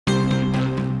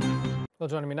Well,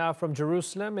 joining me now from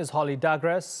Jerusalem is Holly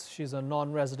Dagres. She's a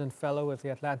non-resident fellow with the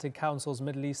Atlantic Council's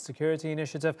Middle East Security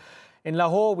Initiative. In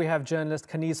Lahore, we have journalist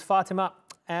Kaneez Fatima.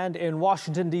 And in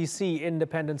Washington, D.C.,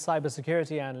 independent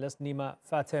cybersecurity analyst Nima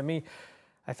Fatemi.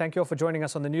 I thank you all for joining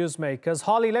us on the Newsmakers.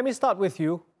 Holly, let me start with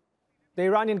you. The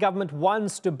Iranian government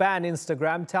wants to ban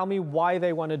Instagram. Tell me why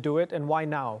they want to do it and why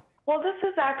now. Well, this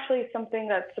is actually something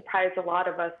that surprised a lot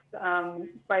of us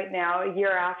right now, a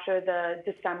year after the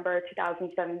December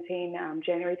 2017,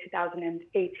 January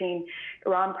 2018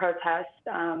 Iran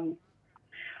protests.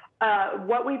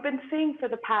 What we've been seeing for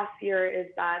the past year is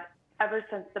that ever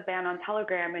since the ban on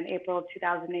Telegram in April of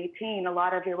 2018, a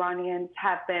lot of Iranians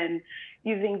have been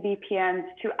using VPNs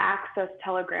to access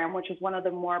Telegram, which is one of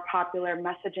the more popular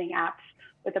messaging apps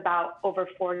with about over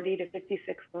 40 to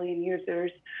 56 million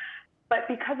users. But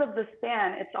because of this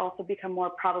ban, it's also become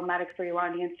more problematic for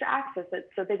Iranians to access it.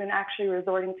 So they've been actually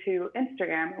resorting to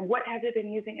Instagram. What have they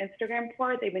been using Instagram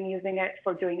for? They've been using it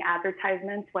for doing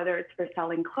advertisements, whether it's for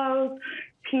selling clothes,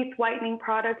 teeth whitening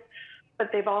products, but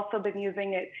they've also been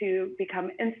using it to become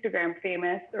Instagram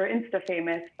famous or Insta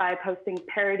famous by posting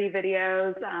parody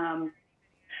videos,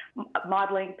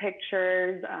 modeling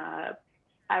pictures,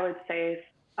 I would say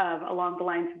along the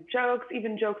lines of jokes,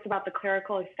 even jokes about the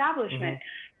clerical establishment.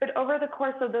 But over the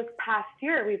course of this past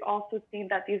year, we've also seen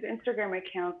that these Instagram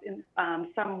accounts,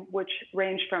 some which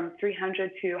range from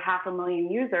 300 to 500,000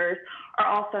 users, are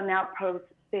also now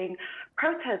posting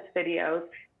protest videos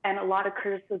and a lot of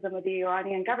criticism of the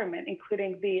Iranian government,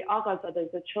 including the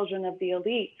Aghazadas, the children of the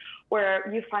elite,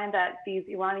 where you find that these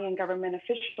Iranian government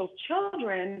officials'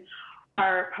 children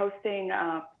are posting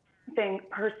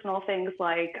personal things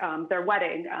like their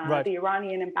wedding. Right. The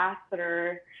Iranian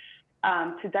ambassador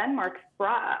to Denmark's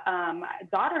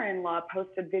daughter-in-law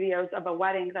posted videos of a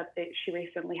wedding that she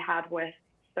recently had with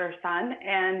their son.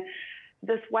 And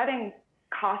this wedding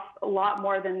cost a lot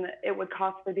more than it would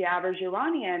cost for the average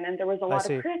Iranian. And there was a lot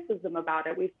of criticism about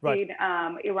it. We've seen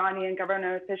Iranian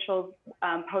government officials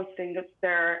posting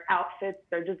their outfits,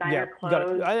 their designer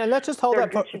clothes. And let's just hold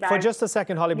that for just a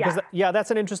second, Holly, because that's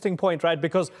an interesting point, right?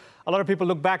 Because a lot of people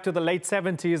look back to the late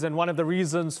 70s, and one of the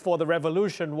reasons for the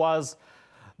revolution was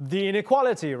the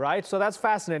inequality, right? So that's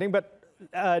fascinating. But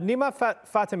Nima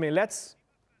Fatemi,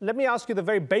 let me ask you the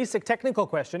very basic technical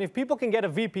question. If people can get a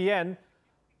VPN,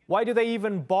 why do they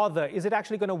even bother? Is it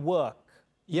actually going to work?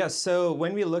 Yes, so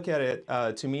when we look at it,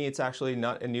 to me, it's actually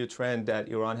not a new trend that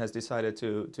Iran has decided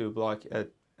to block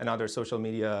another social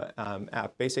media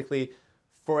app. Basically,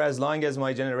 for as long as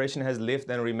my generation has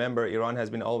lived and remember, Iran has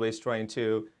been always trying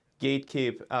to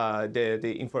gatekeep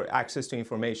the access to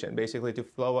information, basically to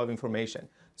flow of information.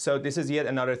 So this is yet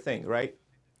another thing, right?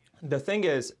 The thing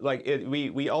is,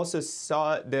 we also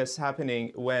saw this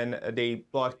happening when they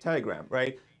blocked Telegram,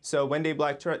 right? So when they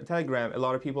blocked Telegram, a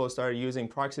lot of people started using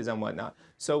proxies and whatnot.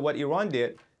 So what Iran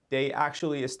did, they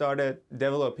actually started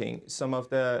developing some of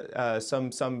the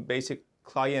some basic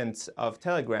clients of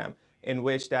Telegram in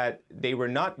which that they were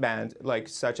not banned,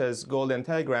 such as Golden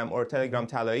Telegram or Telegram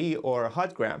Talai or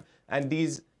Hotgram. And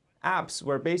these apps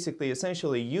were basically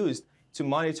essentially used to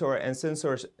monitor and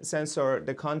censor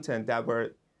the content that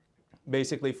were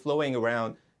basically flowing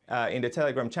around in the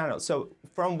Telegram channel. So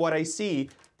from what I see,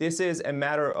 this is a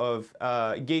matter of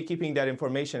gatekeeping that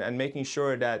information and making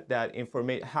sure that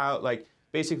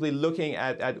basically looking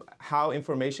at how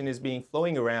information is being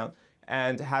flowing around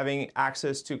and having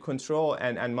access to control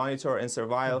and monitor and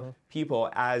surveil people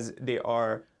as they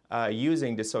are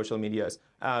using the social medias.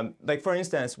 For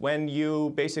instance, when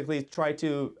you basically try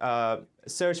to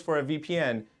search for a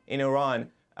VPN in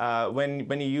Iran,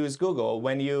 when you use Google,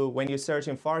 when you search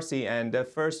in Farsi, and the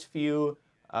first few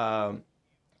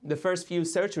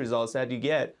search results that you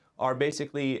get are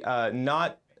basically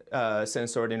not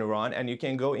censored in Iran, and you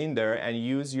can go in there and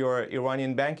use your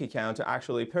Iranian bank account to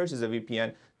actually purchase a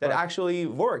VPN that actually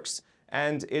works.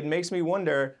 And it makes me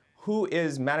wonder who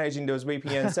is managing those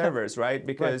VPN servers, right?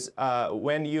 Because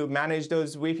when you manage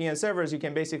those VPN servers, you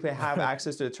can basically have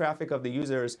access to the traffic of the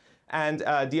users. And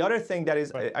the other thing that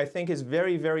is, I think, is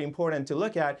very, very important to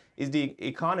look at is the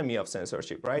economy of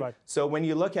censorship, right? So when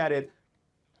you look at it,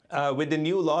 with the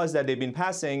new laws that they've been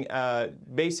passing,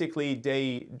 basically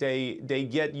they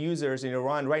get users in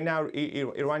Iran right now.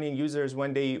 Iranian users,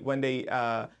 when they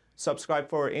subscribe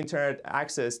for internet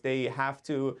access, they have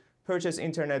to purchase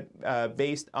internet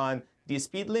based on the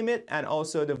speed limit and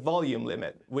also the volume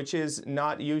limit, which is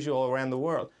not usual around the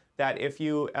world. That if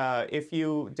you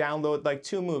download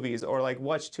 2 movies or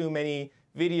watch too many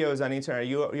videos on internet,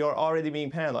 you're already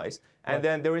being penalized. And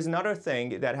then there is another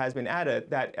thing that has been added,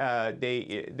 that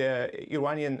the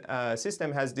Iranian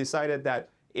system has decided that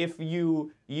if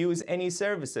you use any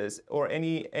services or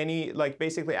any like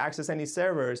basically access any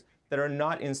servers that are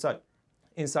not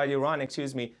inside Iran,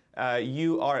 excuse me,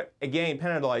 you are again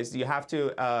penalized. You have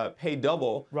to pay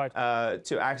double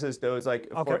to access those. Like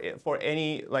for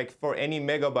any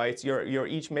megabytes, your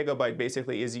each megabyte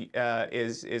basically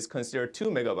is considered 2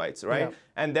 megabytes, right? Yeah.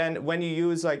 And then when you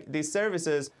use like these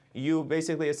services, you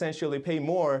basically essentially pay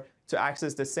more to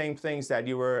access the same things that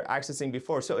you were accessing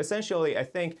before. So essentially, I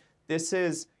think this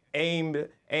is aimed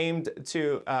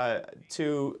to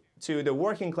the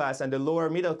working class and the lower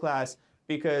middle class,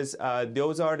 because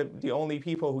those are the only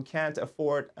people who can't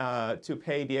afford to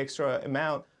pay the extra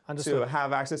amount to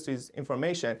have access to this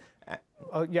information.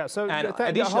 Yeah, so hold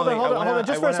on,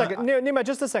 just for a second. Nima,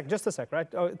 just a sec, right?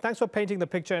 Thanks for painting the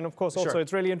picture. And of course, also,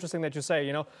 it's really interesting that you say,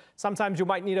 you know, sometimes you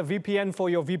might need a VPN for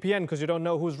your VPN because you don't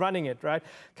know who's running it, right?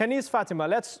 Kaneez Fatima,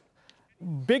 let's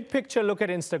big picture look at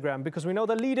Instagram, because we know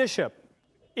the leadership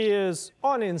is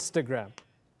on Instagram.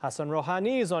 Hassan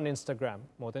Rouhani is on Instagram,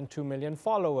 more than 2 million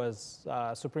followers.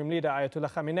 Supreme Leader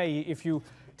Ayatollah Khamenei, if you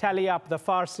tally up the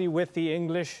Farsi with the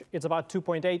English, it's about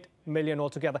 2.8 million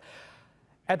altogether.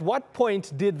 At what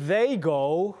point did they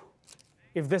go,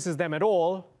 if this is them at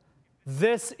all,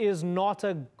 this is not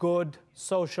a good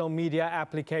social media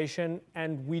application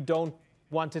and we don't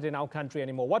want it in our country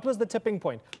anymore? What was the tipping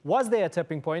point? Was there a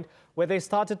tipping point where they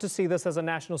started to see this as a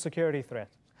national security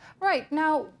threat? Right.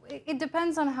 Now, it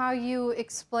depends on how you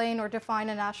explain or define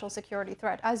a national security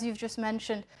threat. As you've just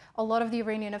mentioned, a lot of the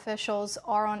Iranian officials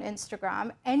are on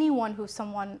Instagram. Anyone who's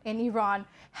someone in Iran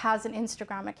has an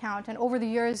Instagram account. And over the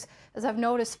years, as I've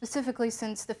noticed, specifically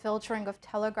since the filtering of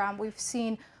Telegram, we've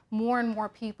seen more and more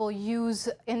people use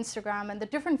Instagram and the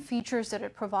different features that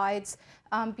it provides,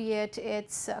 be it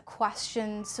its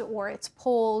questions or its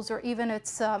polls or even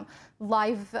its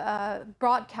live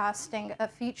broadcasting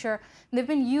feature. They've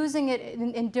been using it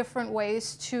in different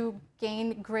ways to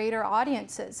gain greater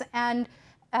audiences. And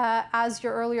as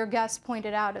your earlier guest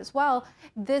pointed out as well,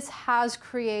 this has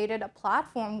created a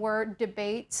platform where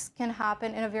debates can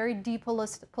happen in a very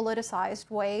depoliticized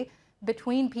way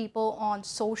between people on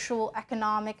social,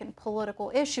 economic, and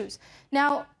political issues.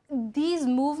 Now, these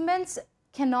movements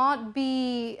cannot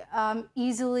be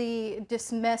easily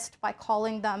dismissed by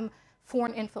calling them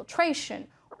foreign infiltration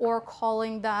or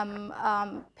calling them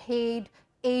paid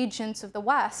agents of the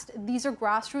West. These are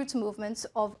grassroots movements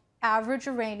of average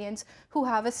Iranians who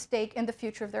have a stake in the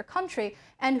future of their country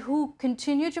and who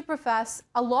continue to profess,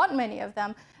 many of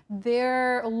them,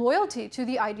 their loyalty to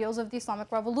the ideals of the Islamic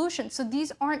Revolution. So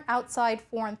these aren't outside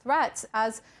foreign threats,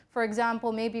 as, for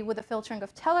example, maybe with the filtering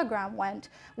of Telegram went,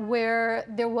 where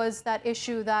there was that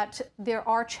issue that there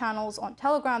are channels on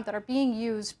Telegram that are being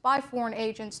used by foreign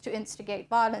agents to instigate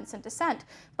violence and dissent.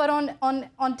 But on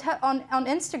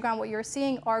Instagram, what you're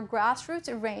seeing are grassroots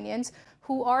Iranians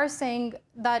who are saying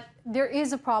that there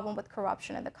is a problem with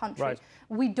corruption in the country. Right.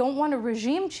 We don't want a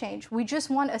regime change. We just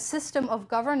want a system of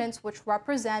governance which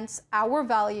represents our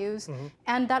values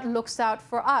and that looks out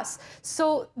for us.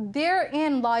 So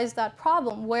therein lies that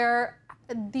problem where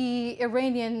the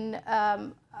Iranian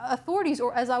authorities,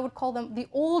 or as I would call them, the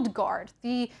old guard,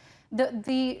 the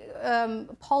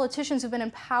politicians who've been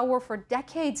in power for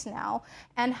decades now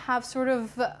and have sort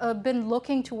of been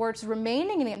looking towards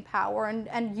remaining in power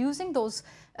and using those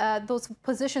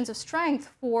positions of strength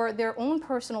for their own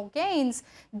personal gains,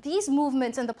 these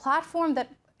movements and the platform that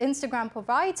Instagram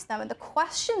provides them and the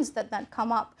questions that then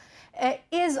come up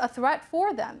is a threat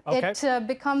for them. Okay. It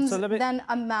becomes then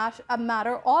a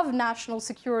matter of national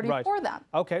security for them.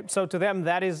 Okay, so to them,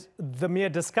 that is, the mere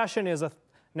discussion is a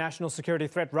national security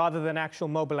threat rather than actual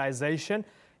mobilization.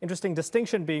 Interesting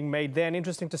distinction being made there, and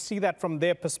interesting to see that from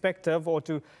their perspective, or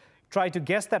to try to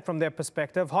guess that from their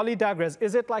perspective. Holly Dagres,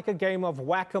 is it like a game of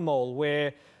whack-a-mole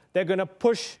where they're going to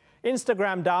push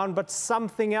Instagram down, but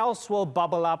something else will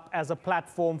bubble up as a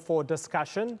platform for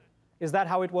discussion? Is that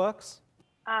how it works?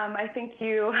 I think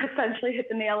you essentially hit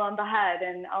the nail on the head,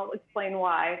 and I'll explain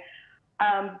why.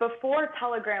 Before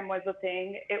Telegram was a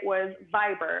thing, it was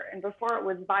Viber. And before it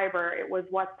was Viber, it was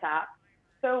WhatsApp.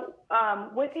 So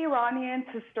with Iranians,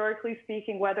 historically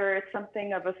speaking, whether it's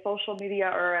something of a social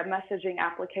media or a messaging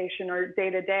application or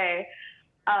day-to-day,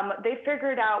 they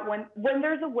figured out when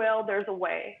there's a will, there's a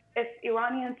way. If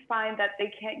Iranians find that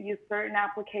they can't use certain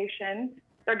applications,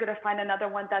 they're going to find another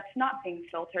one that's not being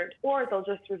filtered, or they'll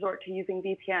just resort to using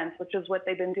VPNs, which is what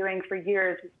they've been doing for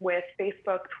years with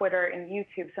Facebook, Twitter, and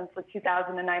YouTube since the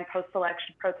 2009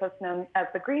 post-election protest known as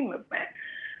the Green Movement.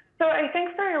 So I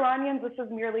think for Iranians, this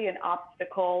is merely an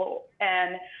obstacle,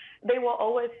 and they will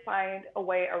always find a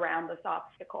way around this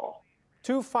obstacle.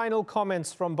 Two final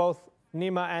comments from both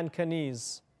Nima and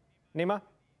Kaneez. Nima?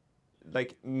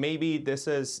 like maybe this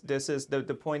is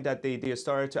the point that they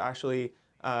started to actually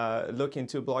look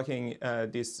into blocking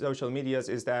these social medias,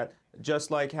 is that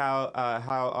just like how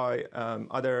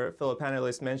other fellow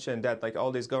panelists mentioned, that like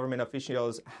all these government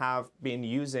officials have been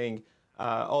using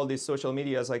all these social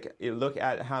medias. Like, you look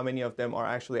at how many of them are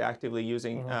actually actively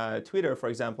using Twitter, for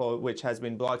example, which has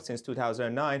been blocked since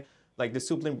 2009. Like, the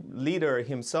Supreme leader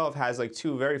himself has like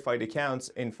 2 verified accounts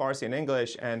in Farsi and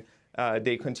English, and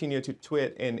they continue to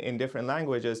tweet in different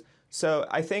languages. So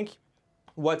I think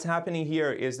what's happening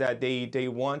here is that they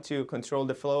want to control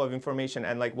the flow of information,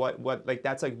 and like what like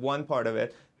that's like one part of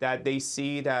it, that they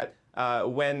see that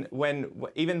when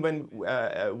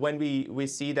we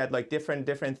see that like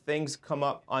different things come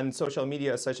up on social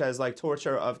media, such as like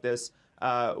torture of this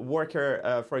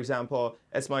worker, for example,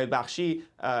 Esmail Bakhshi,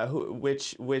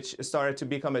 which started to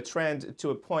become a trend to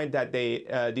a point that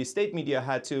the state media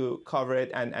had to cover it,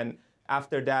 and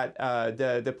after that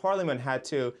the parliament had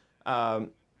to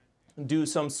do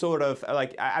some sort of,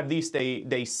 like, at least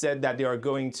they said that they are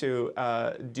going to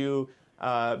do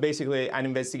basically an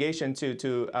investigation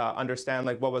to understand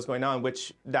like what was going on,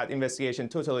 which that investigation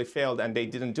totally failed and they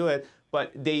didn't do it.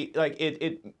 But they like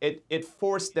it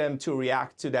forced them to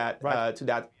react to that to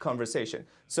that conversation.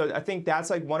 So I think that's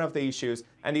like one of the issues.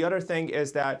 And the other thing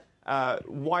is that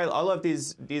while all of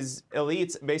these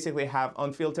elites basically have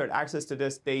unfiltered access to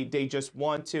this, they just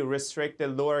want to restrict the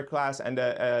lower class and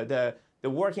the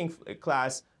working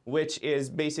class, which is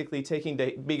basically taking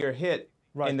the bigger hit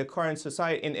in the current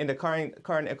society, in the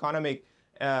current economic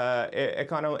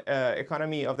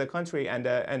economy of the country and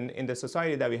in the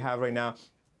society that we have right now.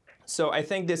 So I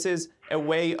think this is a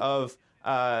way of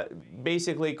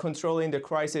basically controlling the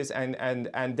crisis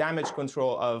and damage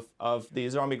control of the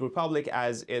Islamic Republic,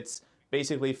 as it's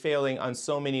basically failing on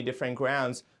so many different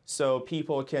grounds. So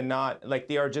people cannot, like,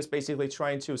 they are just basically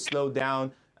trying to slow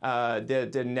down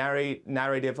the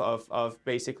narrative of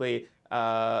basically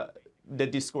the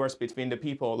discourse between the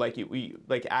people, like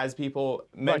as people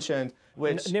mentioned,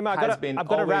 which Nima, has been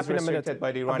always restricted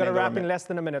by the Iranian government. I've got to wrap in less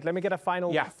than a minute. Let me get a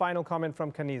final comment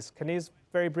from Kaneez. Kaneez,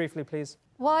 very briefly, please.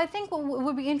 Well, I think it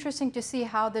would be interesting to see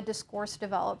how the discourse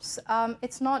develops.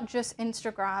 It's not just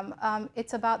Instagram.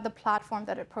 It's about the platform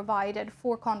that it provided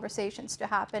for conversations to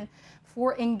happen,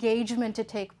 for engagement to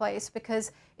take place,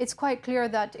 because it's quite clear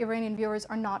that Iranian viewers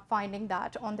are not finding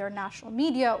that on their national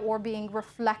media or being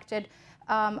reflected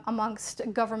amongst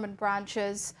government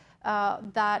branches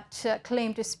that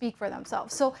claim to speak for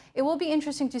themselves. So it will be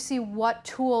interesting to see what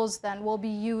tools then will be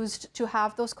used to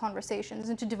have those conversations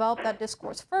and to develop that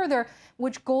discourse further,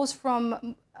 which goes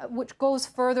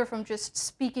further from just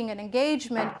speaking and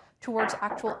engagement towards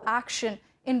actual action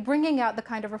in bringing out the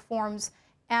kind of reforms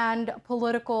and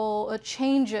political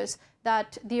changes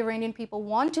that the Iranian people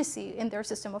want to see in their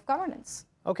system of governance.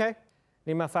 Okay.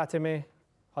 Nima Fatemi,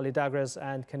 Dagres,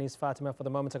 and Kaneez Fatima. For the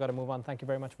moment, I've got to move on. Thank you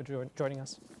very much for joining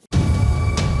us.